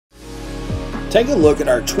Take a look at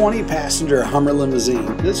our 20-passenger Hummer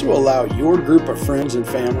Limousine. This will allow your group of friends and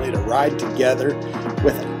family to ride together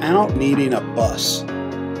without needing a bus.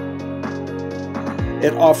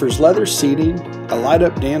 It offers leather seating, a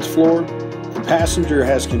light-up dance floor. The passenger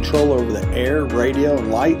has control over the air, radio,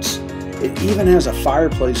 and lights. It even has a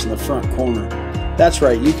fireplace in the front corner. That's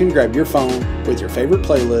right, you can grab your phone with your favorite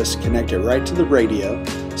playlist, connect it right to the radio,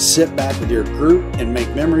 sit back with your group, and make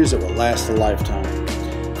memories that will last a lifetime.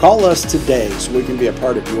 Call us today so we can be a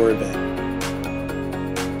part of your event.